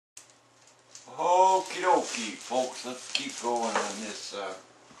Okay, folks, let's keep going on this.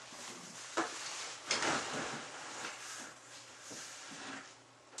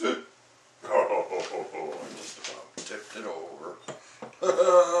 Oh, I just about tipped it over.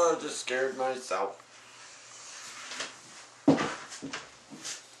 Just scared myself.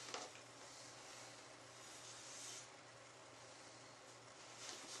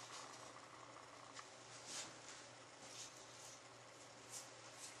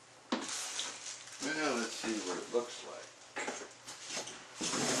 Well, let's see what it looks like.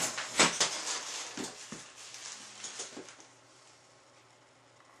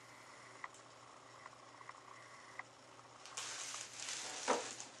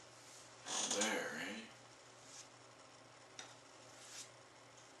 There, eh?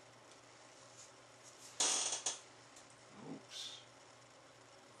 Oops.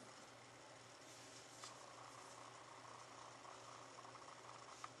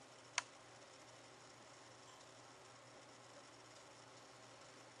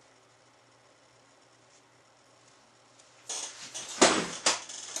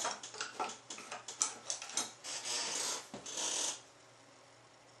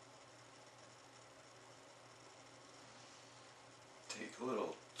 Take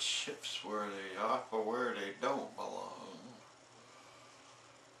little chips where they off or where they don't belong.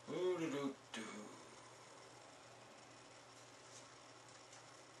 Ooh-doo-doo-doo.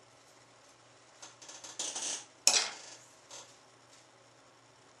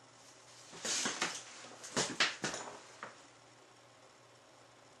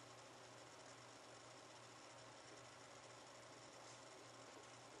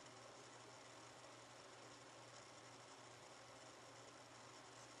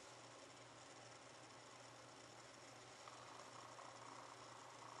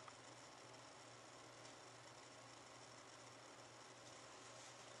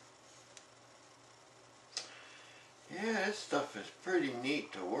 Yeah, this stuff is pretty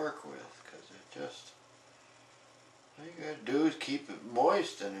neat to work with because it just, all you gotta do is keep it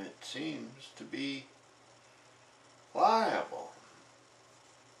moist and it seems to be pliable.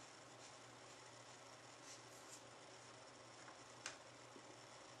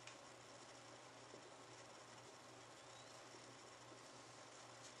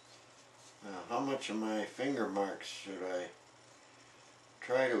 Now, how much of my finger marks should I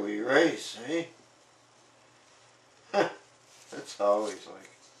try to erase, eh? That's always like,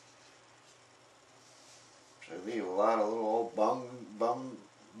 so I leave a lot of little old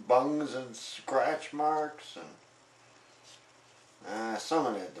bungs and scratch marks, and some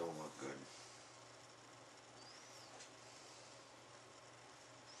of that don't look good.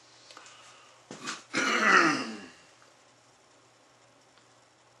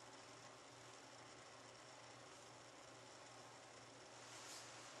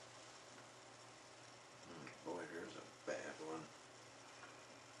 Boy, here's a bad one.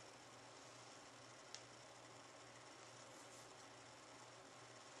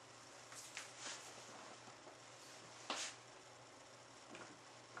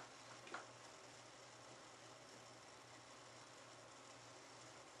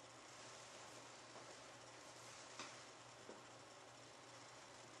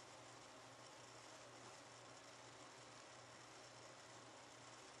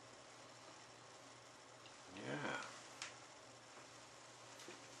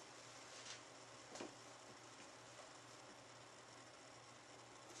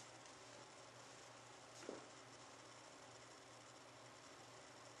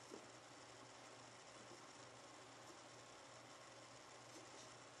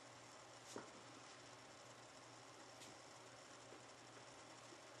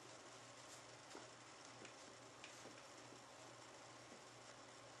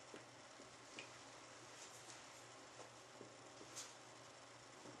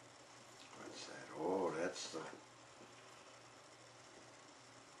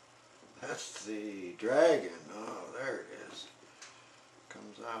 That's the dragon. Oh, there it is.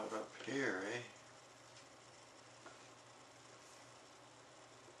 Comes out up here, eh?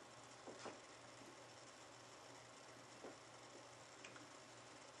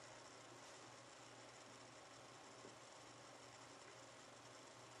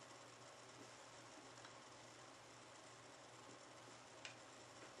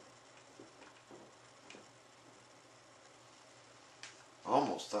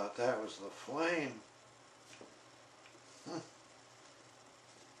 Almost thought that was the flame. I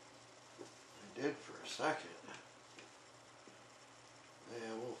did for a second.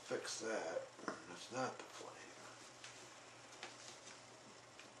 Yeah, we'll fix that. That's not the flame.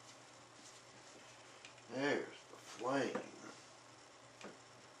 There's the flame.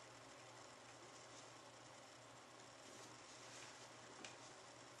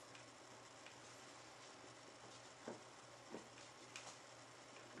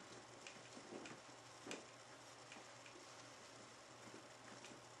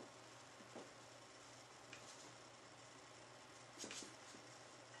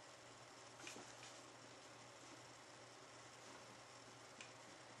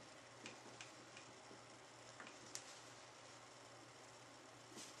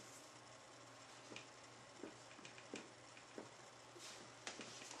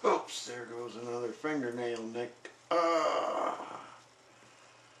 Oops, there goes another fingernail nicked. Ah.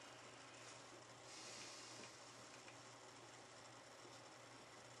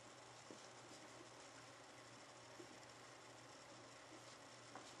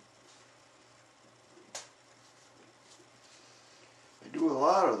 I do a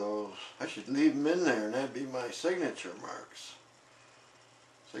lot of those. I should leave them in there and that'd be my signature marks.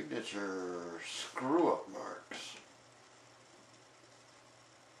 Signature screw-up marks.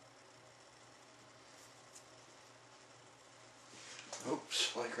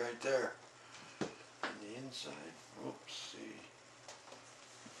 Oops, like right there. On the inside. Oops, see.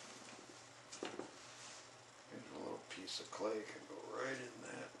 Here's a little piece of clay can go right in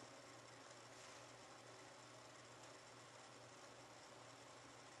that.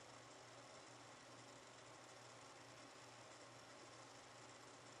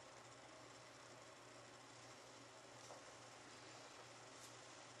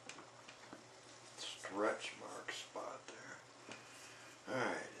 Stretch mark spot there.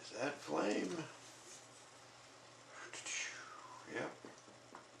 Alright, is that flame? Yep.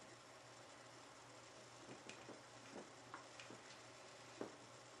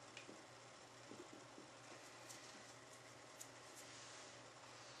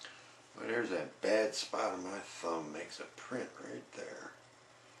 Well, there's that bad spot on my thumb, makes a print right there.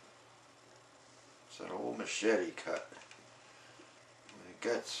 It's that old machete cut. When it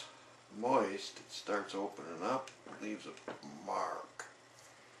gets moist, it starts opening up, leaves a mark.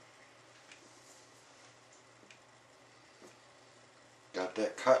 Got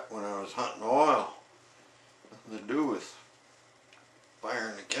that cut when I was hunting oil. Nothing to do with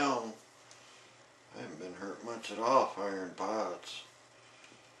firing the kiln. I haven't been hurt much at all firing pots.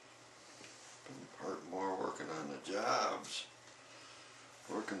 Been hurt more working on the jobs.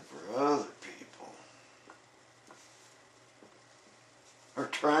 Working for other people. Or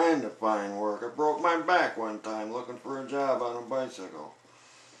trying to find work. I broke my back one time looking for a job on a bicycle.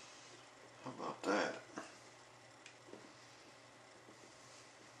 How about that?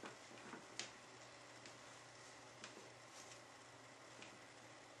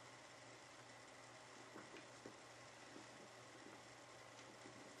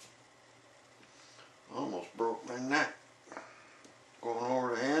 Almost broke my neck going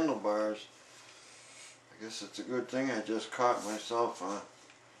over the handlebars. I guess it's a good thing I just caught myself on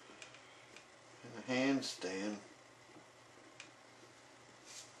in a handstand.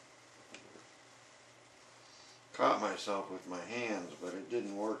 Caught myself with my hands, but it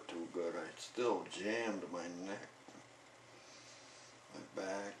didn't work too good. I still jammed my neck, my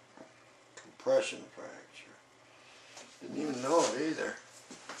back, compression fracture. Didn't even know it either.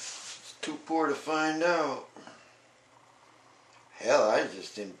 It's too poor to find out. Hell, I was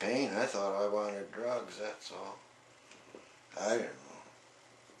just in pain. I thought I wanted drugs, that's all. I didn't know.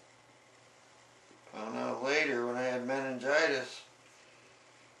 Found out later when I had meningitis.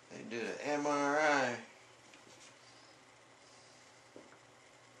 They did an MRI.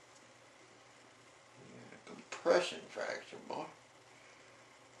 Compression fracture, boy.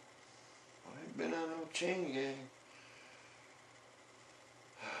 I ain't been on no chain gang.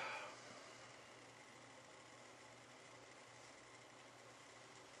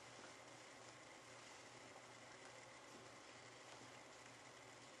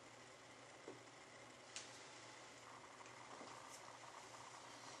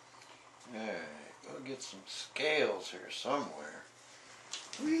 Alright, go get some scales here somewhere.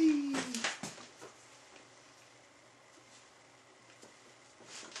 Whee!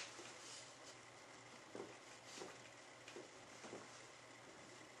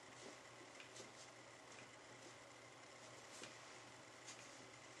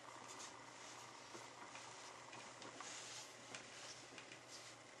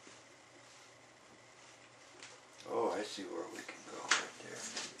 Oh, I see where we can go right there.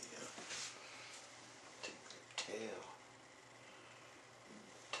 Maybe, take the tail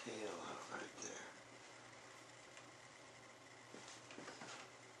out right there.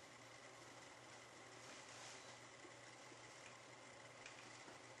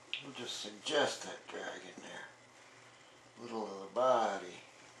 We'll just suggest that dragon there. Little of the body.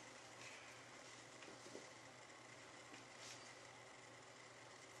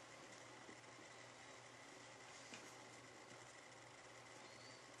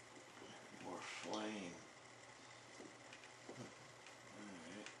 More flame.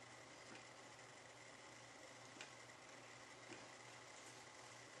 Alright.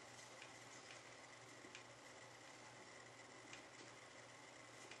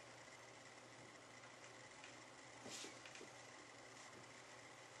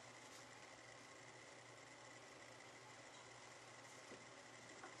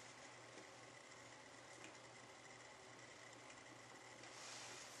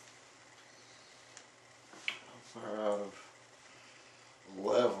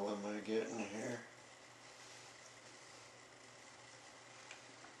 getting here.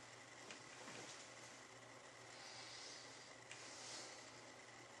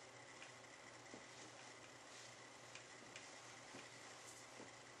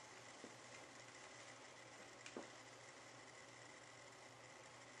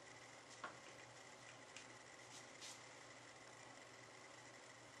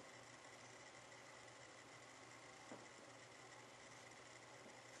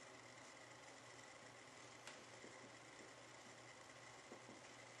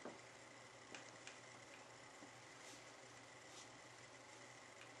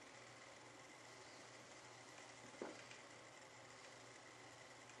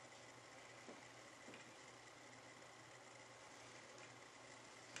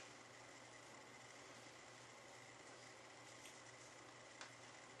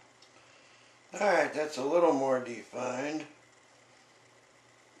 Alright, that's a little more defined.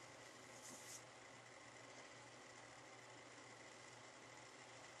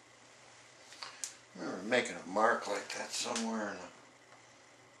 I remember making a mark like that somewhere in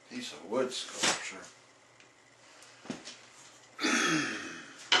a piece of wood sculpture.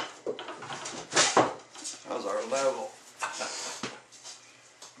 How's our level?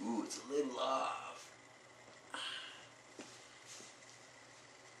 Ooh, it's a little off.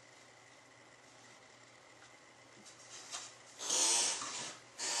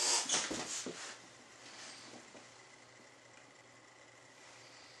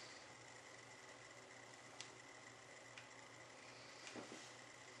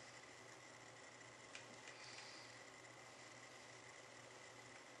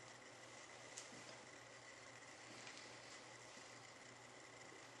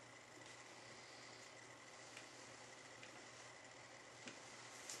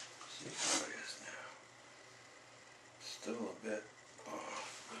 See how it is now. Still a bit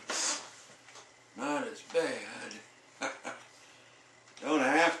off, but not as bad. Don't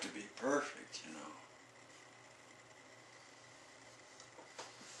have to be perfect, you know.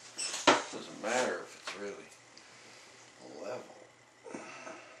 Doesn't matter if it's really level.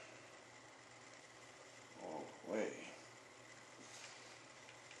 All the way.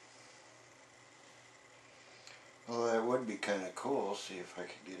 Well, that would be kind of cool. See if I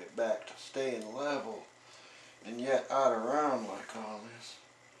could get it back to staying level and yet out around like all this.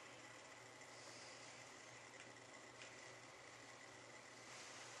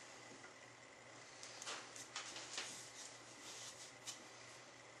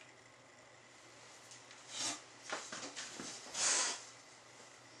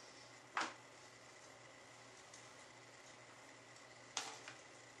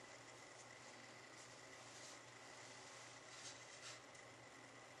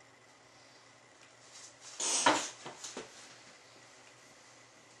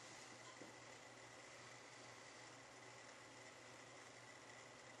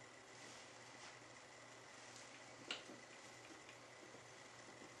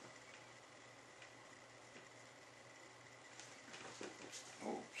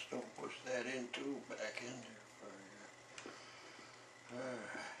 Oops, don't push that in too back in there for you. Alright.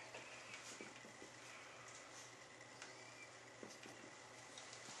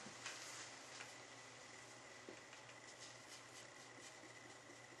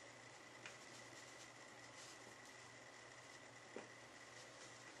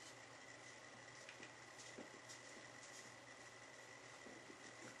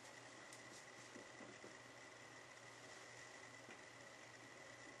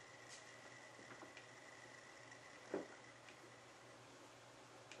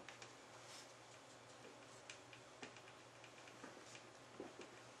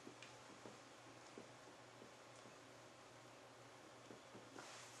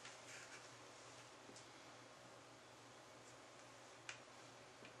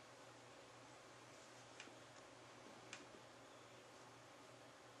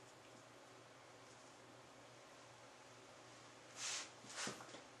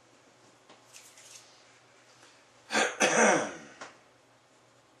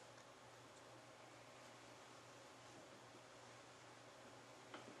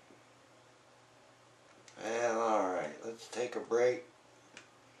 Well, alright, let's take a break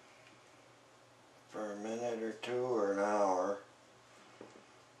for a minute or two or an hour.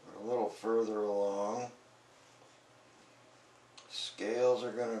 We're a little further along. Scales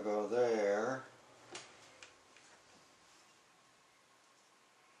are going to go there.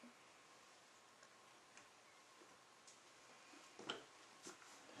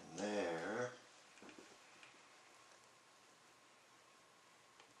 And there.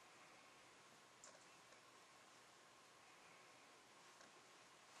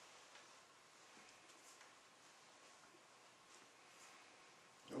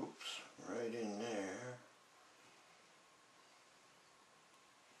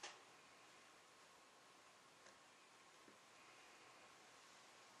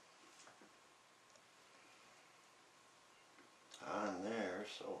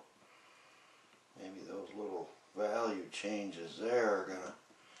 changes there are gonna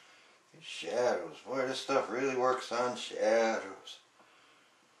be shadows. Boy, this stuff really works on shadows.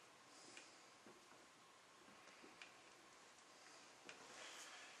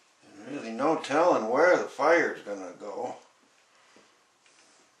 And really no telling where the fire's gonna go.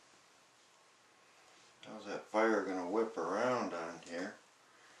 How's that fire gonna whip around on here?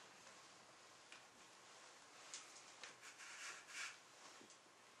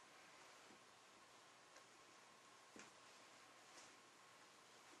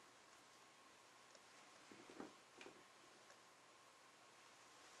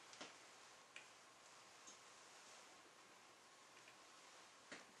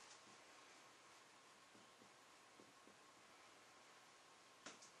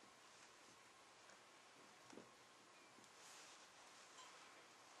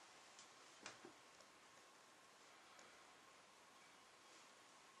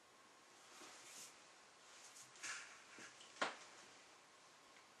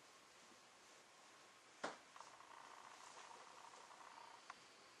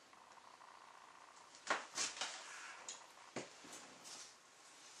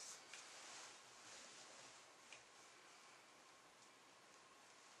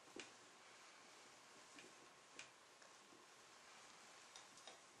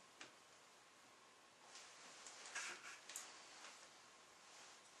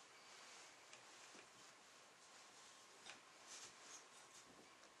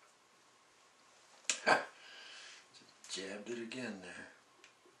 Jabbed it again there.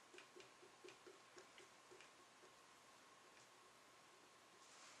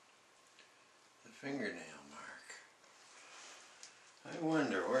 The fingernail mark. I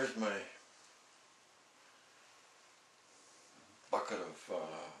wonder, where's my bucket of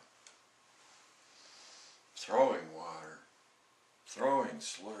throwing water, throwing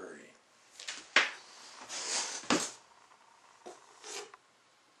slurry.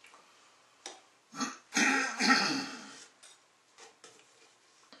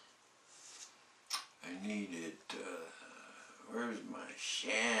 I needed, where's my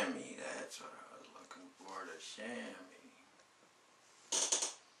chamois? That's what I was looking for, the chamois.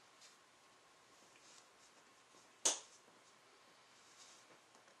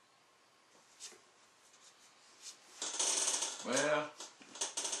 Well,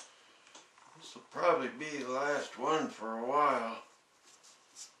 this will probably be the last one for a while.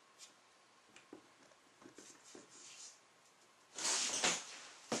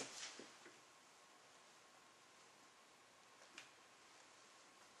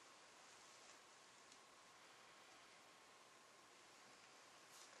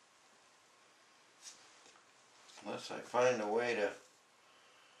 Unless I find a way to,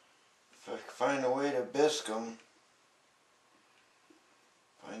 if I find a way to bisque them,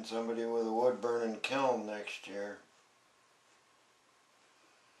 find somebody with a wood burning kiln next year,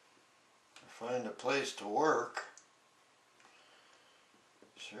 or find a place to work.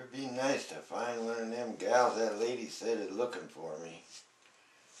 Sure be nice to find one of them gals that lady said is looking for me.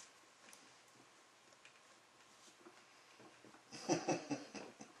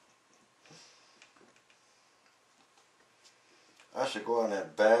 I should go on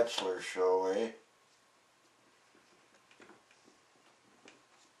that Bachelor show, eh?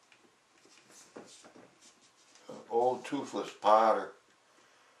 An old toothless potter.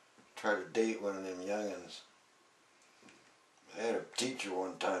 Try to date one of them youngins. I had a teacher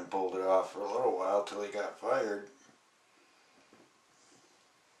one time pulled it off for a little while till he got fired.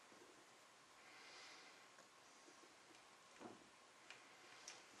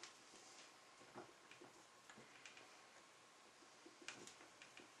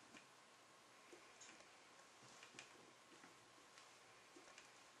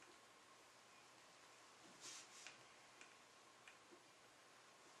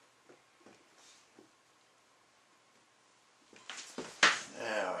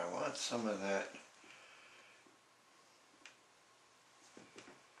 Now I want some of that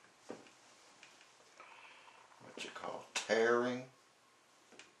what you call tearing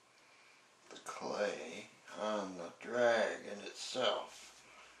the clay on the dragon itself.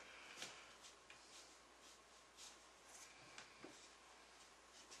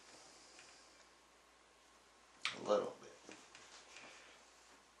 A little bit.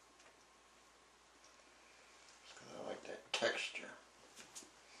 Because I like that texture.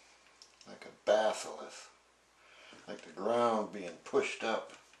 Like a batholith. Like the ground being pushed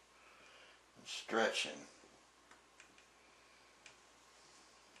up and stretching.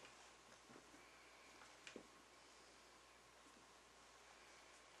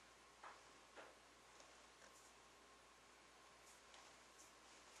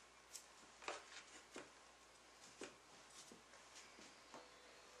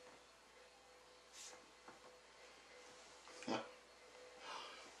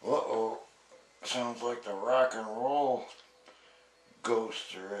 Sounds like the rock and roll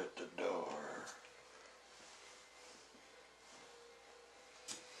ghosts are at the door.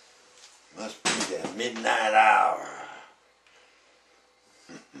 Must be the midnight hour.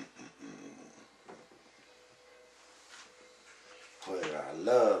 Where our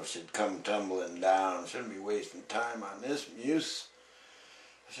love should come tumbling down. Shouldn't be wasting time on this muse.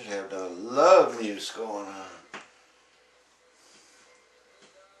 I should have the love muse going on.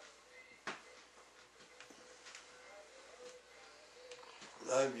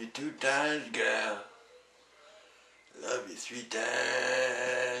 Love you 2 times, girl. Love you 3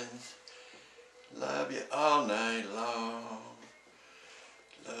 times. Love you all night long.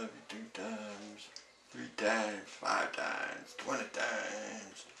 Love you 2 times, 3 times, 5 times, 20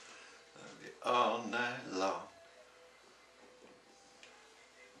 times. Love you all night long.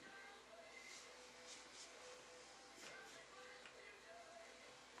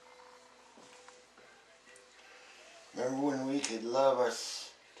 Remember when we could love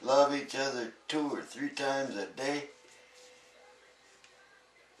each other 2 or 3 times a day?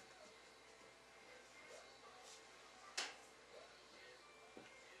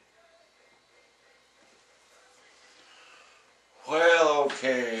 Well,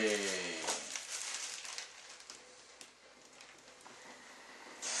 okay.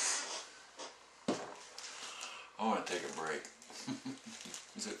 I want to take a break.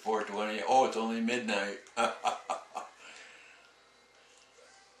 Is it 4:20? Oh, it's only midnight.